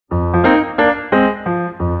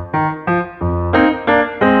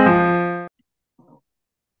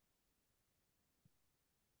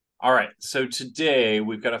So today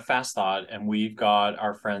we've got a fast thought, and we've got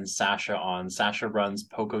our friend Sasha on. Sasha runs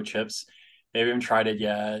Pokko Chips. They haven't even tried it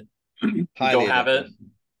yet. Go Highly have it. addictive.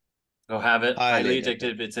 Go have it. Highly Highly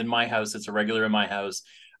addictive. addictive. It's in my house. It's a regular in my house.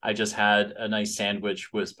 I just had a nice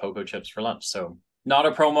sandwich with Pokko Chips for lunch. So not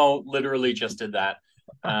a promo. Literally just did that.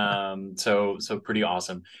 So pretty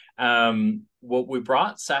awesome. What we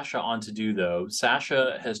brought Sasha on to do though,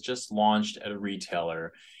 Sasha has just launched at a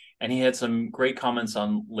retailer, and he had some great comments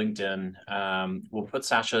on LinkedIn. We'll put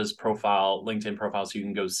Sasha's profile, LinkedIn profile, so you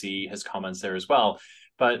can go see his comments there as well.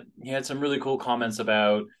 But he had some really cool comments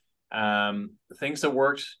about things that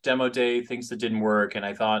worked demo day, things that didn't work. And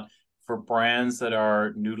I thought for brands that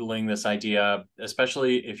are noodling this idea,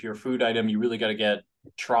 especially if your food item, you really got to get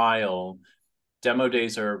trial. Demo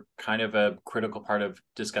days are kind of a critical part of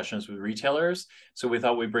discussions with retailers. So we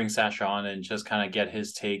thought we'd bring Sasha on and just kind of get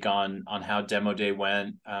his take on how demo day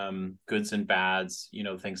went, goods and bads,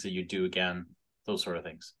 things that you do again, those sort of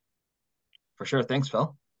things. For sure. Thanks,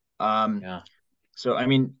 Phil. Um, Yeah. so I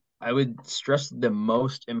mean, I would stress the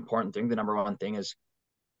most important thing, the number one thing is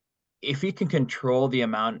if you can control the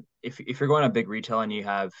amount, if you're going to a big retail and you're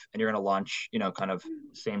going to launch, kind of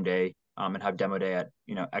same day, and have demo day at,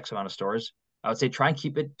 X amount of stores, I would say try and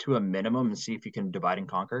keep it to a minimum and see if you can divide and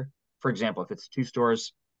conquer. For example, if it's two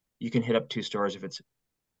stores, you can hit up two stores. If it's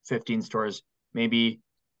 15 stores, maybe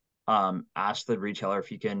ask the retailer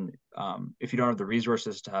if you can, if you don't have the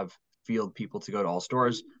resources to have field people to go to all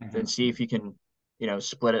stores, then see if you can,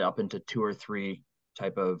 split it up into two or three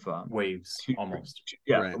type of Waves two, almost.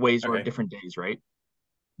 yeah, Right. ways or Okay. different days, right?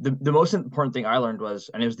 The most important thing I learned was,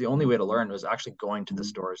 and it was the only way to learn, was actually going to the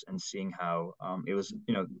stores and seeing how it was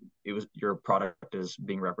your product is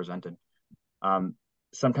being represented. Um,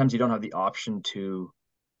 Sometimes you don't have the option to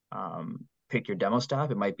pick your demo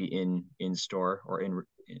staff. It might be in store or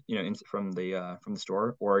from the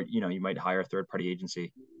store, or you might hire a third party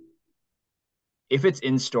agency. If it's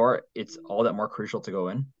in store, it's all that more crucial to go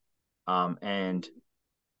in and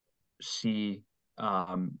see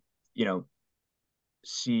um, you know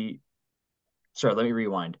see sorry, let me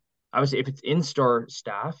rewind. I would say if it's in store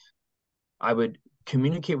staff, I would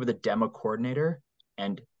communicate with a demo coordinator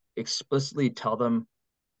and explicitly tell them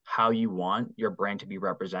how you want your brand to be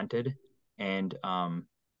represented, and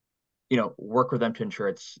work with them to ensure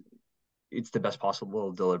it's the best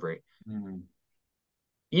possible delivery. Mm-hmm.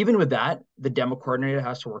 Even with that, the demo coordinator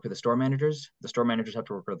has to work with the store managers. The store managers have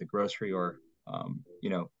to work with the grocery or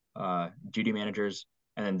duty managers,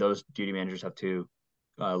 and then those duty managers have to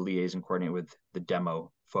liaise and coordinate with the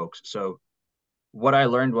demo folks. So what I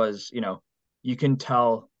learned was, you can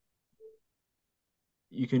tell,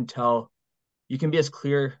 you can tell, you can be as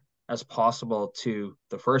clear as possible to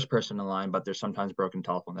the first person in line, but there's sometimes broken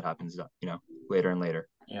telephone that happens, later and later.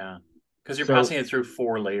 Yeah. Because you're So passing it through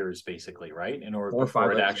four layers basically, right? In order four or five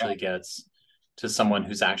before it layers, yeah, actually gets to someone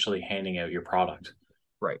who's actually handing out your product.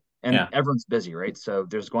 right. And Yeah. everyone's busy, right? So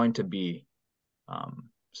there's going to be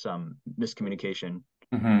some miscommunication,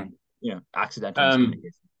 Mm-hmm. accidental Um,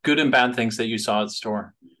 miscommunication. Good and bad things that you saw at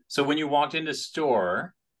store. So when you walked into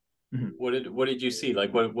store, Mhm. what did you see?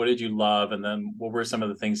 Like what did you love? And then what were some of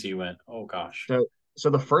the things that you went, oh gosh. So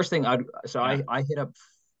the first thing Yeah. I hit up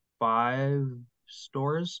 5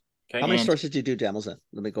 stores How Okay. many and stores did you do demos in?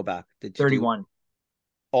 Let me go back. Did you do 31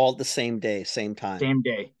 all the same day, same time? same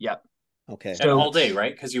day. Yep. Okay, And So all day, that's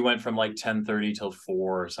right? Because you went from like 10:30 till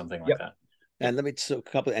 4 or something like yep. that. and let me so a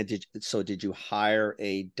couple and did you hire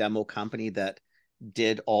a demo company that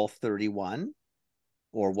did all 31,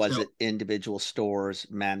 or was So it individual stores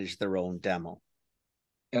manage their own demo?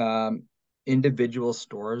 um, individual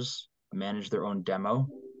stores manage their own demo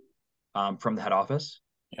from the head office,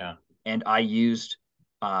 Yeah. and I used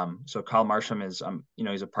so Kyle Marsham is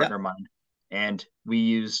he's a Yeah. partner of mine, and we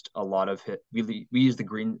used a lot of his, we used the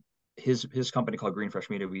green his company called Green Fresh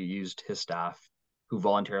Media. We used his staff who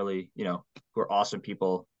voluntarily, who are awesome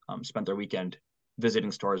people, spent their weekend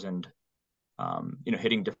visiting stores and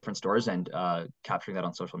hitting different stores and capturing that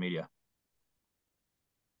on social media.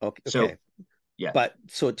 Okay. So Okay. yeah, But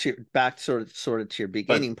so to back sort of to your But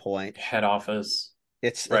beginning point, head office,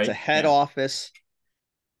 it's a right? head Yeah. office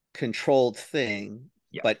controlled thing,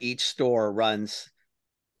 yeah, but each store runs.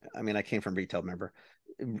 I mean, I came from retail, remember?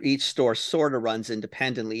 Each store sort of runs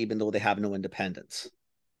independently, even though they have no independence.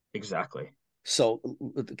 exactly, So,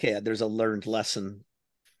 okay, there's a learned lesson,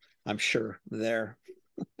 I'm sure, there.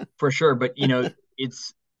 for sure. But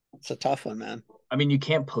it's It's a tough one, man, I mean, you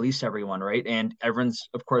can't police everyone, right? And everyone's,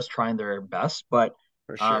 of course, trying their best. But,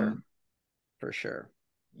 for sure. um, For sure.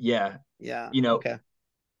 yeah, Yeah. you know, Okay.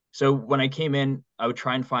 so when I came in, I would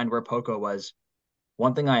try and find where Poco was.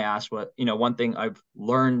 One thing I asked, one thing I've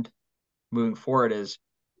learned moving forward is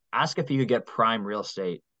ask if you could get prime real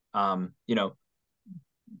estate. You know,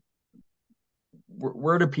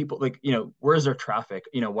 where do people like, you know, where's their traffic?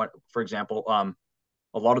 You know, what, for example,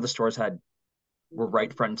 a lot of the stores were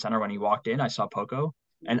right front and center when you walked in. I saw Pokko,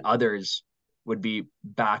 and others would be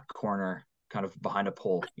back corner, kind of behind a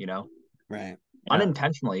pole, you know, Right.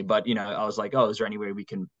 unintentionally. But, you know, I was like, oh, is there any way we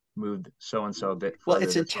can move so and so a bit Well, further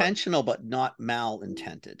it's this way? intentional, but not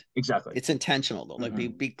malintended. Exactly. It's intentional though. Like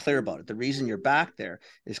be clear about it. The reason you're back there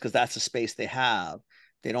is because that's the space they have.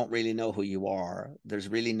 They don't really know who you are. There's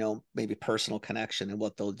really no maybe personal connection, and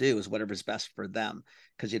what they'll do is whatever's best for them,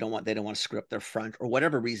 because they don't want to screw up their front or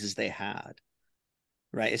whatever reasons they had.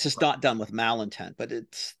 Right. It's just not done with malintent, but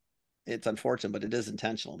it's unfortunate, but it is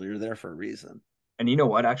intentional. You're there for a reason. And you know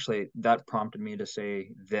what? Actually, that prompted me to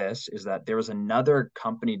say this is that there was another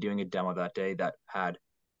company doing a demo that day that had,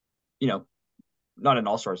 you know, not in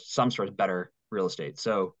all stores, some stores better real estate.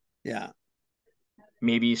 So yeah,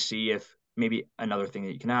 maybe see if maybe another thing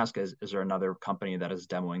that you can ask is there another company that is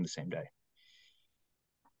demoing the same day?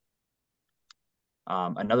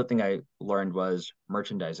 Another thing I learned was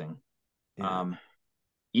merchandising. yeah.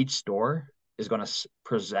 Each store is going to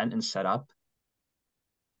present and set up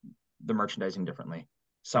the merchandising differently.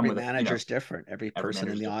 Some Every with a, you know, manager's different. Every every person in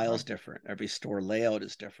manager's the different, aisle is right? different. Every store layout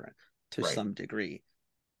is different to Right. some degree.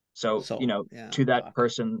 So, you So know, yeah, to that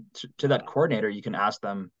person, to that coordinator, you can ask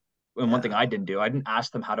them. And one thing I didn't do, I didn't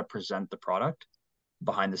ask them how to present the product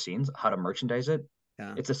behind the scenes, how to merchandise it.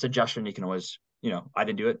 yeah. It's a suggestion you can always, you know, I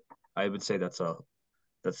didn't do it. I would say that's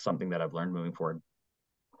something that I've learned moving forward.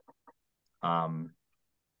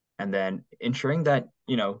 And then ensuring that,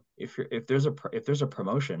 you know, if there's a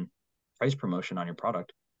promotion, price promotion on your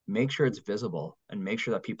product, make sure it's visible and make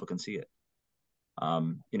sure that people can see it.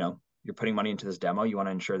 You know, you're putting money into this demo, you want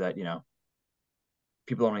to ensure that, you know,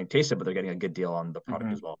 people don't only taste it, but they're getting a good deal on the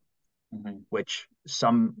product as well. Which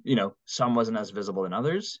some, you know, some wasn't as visible than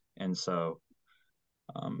others, and so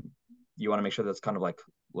you want to make sure that's kind of like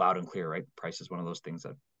loud and clear, right? Price is one of those things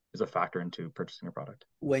that is a factor into purchasing a product.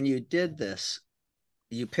 When you did this,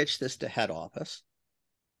 you pitched this to head office,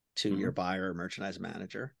 to your buyer or merchandise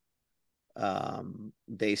manager.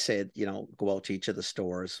 They said, you know, go out to each of the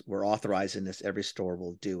stores. We're authorizing this. Every store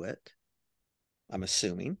will do it. I'm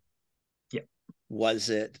assuming. Yeah. Was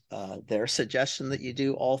it their suggestion that you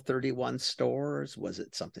do all 31 stores? Was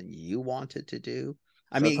it something you wanted to do?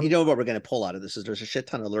 I mean, you know what we're going to pull out of this is there's a shit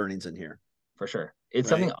ton of learnings in here. For sure. It's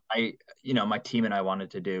something you know, my team and I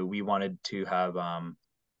wanted to do. We wanted to have,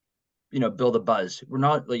 you know, build a buzz. We're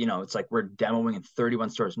not, you know, it's like we're demoing in 31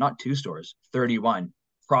 stores, not 2 stores, 31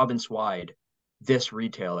 province wide, this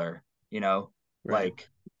retailer, you know, like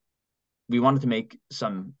we wanted to make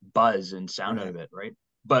some buzz and sound out of it. Right.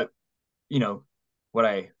 But, you know, what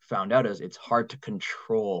I found out is it's hard to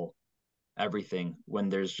control everything when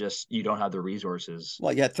there's just, you don't have the resources.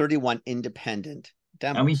 Well, you had 31 independent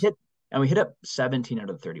demos. And we hit up 17 out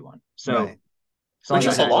of 31. So which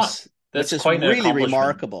is a lot. Which is really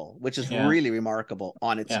remarkable, really remarkable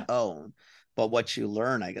on its own. But what you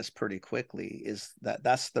learn, I guess, pretty quickly is that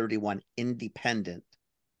that's 31 independent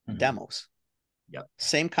demos. Yep.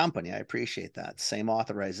 Same company. I appreciate that. Same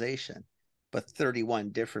authorization, but 31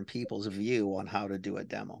 different people's view on how to do a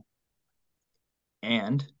demo.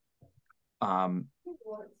 And,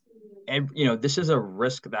 you know, this is a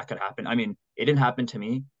risk that could happen. I mean, it didn't happen to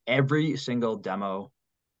me. Every single demo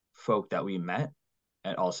folk that we met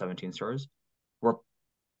at all 17 stores were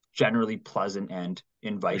generally pleasant and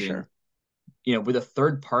inviting. Sure. You know, with a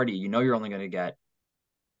third party, you know, you're only going to get,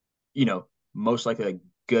 you know, most likely like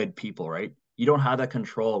good people, right? You don't have that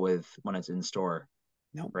control with when it's in store.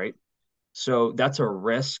 No. Right. So that's a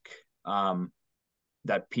risk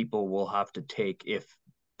that people will have to take if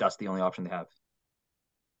that's the only option they have.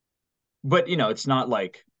 But, you know, it's not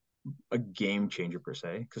like a game changer per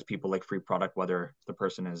se, because people like free product, whether the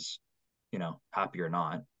person is, you know, happy or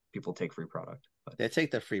not. People take free product. But they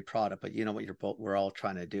take the free product, but you know what we're all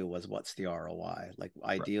trying to do was what's the ROI? Like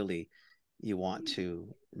ideally, you want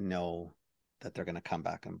to know that they're going to come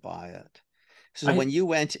back and buy it. So when you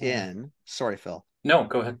went in, sorry, Phil. No,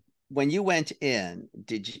 go ahead. When you went in,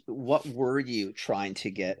 what were you trying to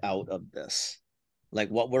get out of this? Like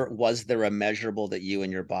was there a measurable that you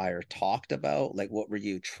and your buyer talked about? Like what were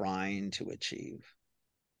you trying to achieve?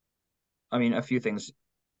 I mean, a few things.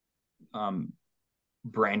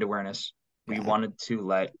 Brand awareness. We wanted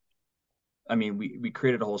to we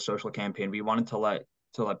created a whole social campaign. We wanted to let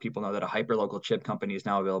people know that a hyper local chip company is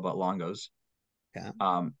now available at Longo's. Yeah.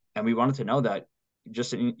 And we wanted to know that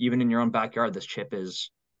just even in your own backyard,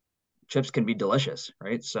 chips can be delicious,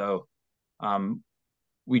 right? So,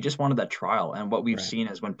 we just wanted that trial. And what we've Right. seen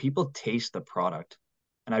is when people taste the product,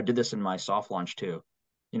 and I did this in my soft launch too,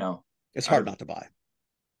 you know, It's hard not to buy.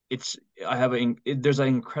 there's an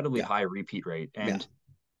incredibly Yeah. high repeat rate. And Yeah.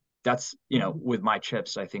 that's, you know, with my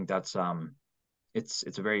chips, I think that's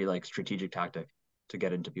it's a very like strategic tactic to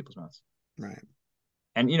get into people's mouths. Right.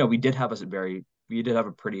 And you know, we did have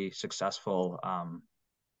a pretty successful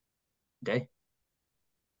day.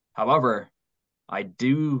 However, I did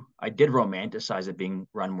romanticize it being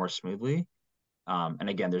run more smoothly. And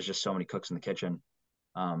again, there's just so many cooks in the kitchen.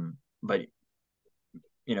 But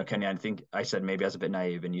you know, Kenny, I think I said maybe I was a bit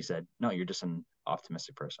naive, and you said no, you're just an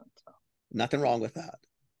optimistic person. So. Nothing wrong with that.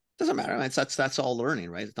 Doesn't matter. That's all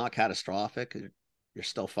learning, right? It's not catastrophic. You're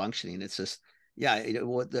still functioning. It's just, yeah,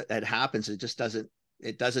 what that happens. It just doesn't.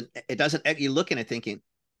 It doesn't. You're looking at thinking,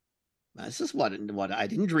 this is what I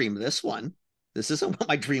didn't dream this one. This isn't what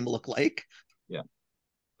my dream looked like. Yeah.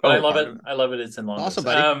 But I love it. I love it. It's in London. Awesome,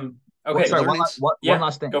 buddy. Okay. Well, sorry, one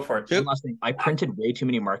last thing. Go for it. One last thing. I printed way too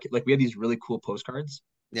many like we had these really cool postcards.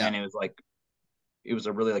 Yeah. And it was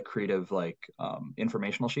a really like creative, like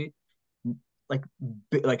informational sheet. Like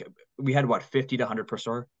we had what, 50 to 100 per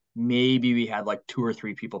store. Maybe we had like 2 or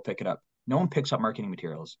 3 people pick it up. No one picks up marketing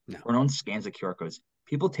materials, or no one scans the QR codes.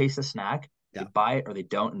 People taste the snack, they buy it or they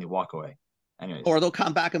don't, and they walk away. Anyways. Or they'll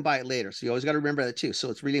come back and buy it later. So you always got to remember that too. So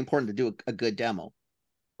it's really important to do a good demo.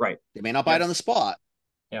 Right. They may not buy it on the spot.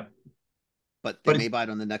 Yeah. But they may buy it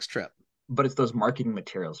on the next trip. But it's those marketing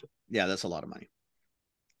materials. Yeah, that's a lot of money.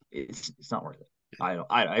 It's not worth it.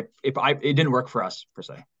 It didn't work for us per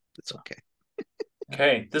se. It's okay.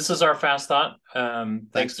 Okay, this is our fast thought.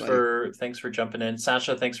 Thanks for jumping in,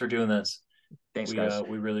 Sasha. Thanks for doing this. Thanks, guys.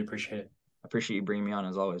 We really appreciate it. I appreciate you bringing me on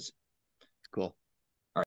as always. Cool.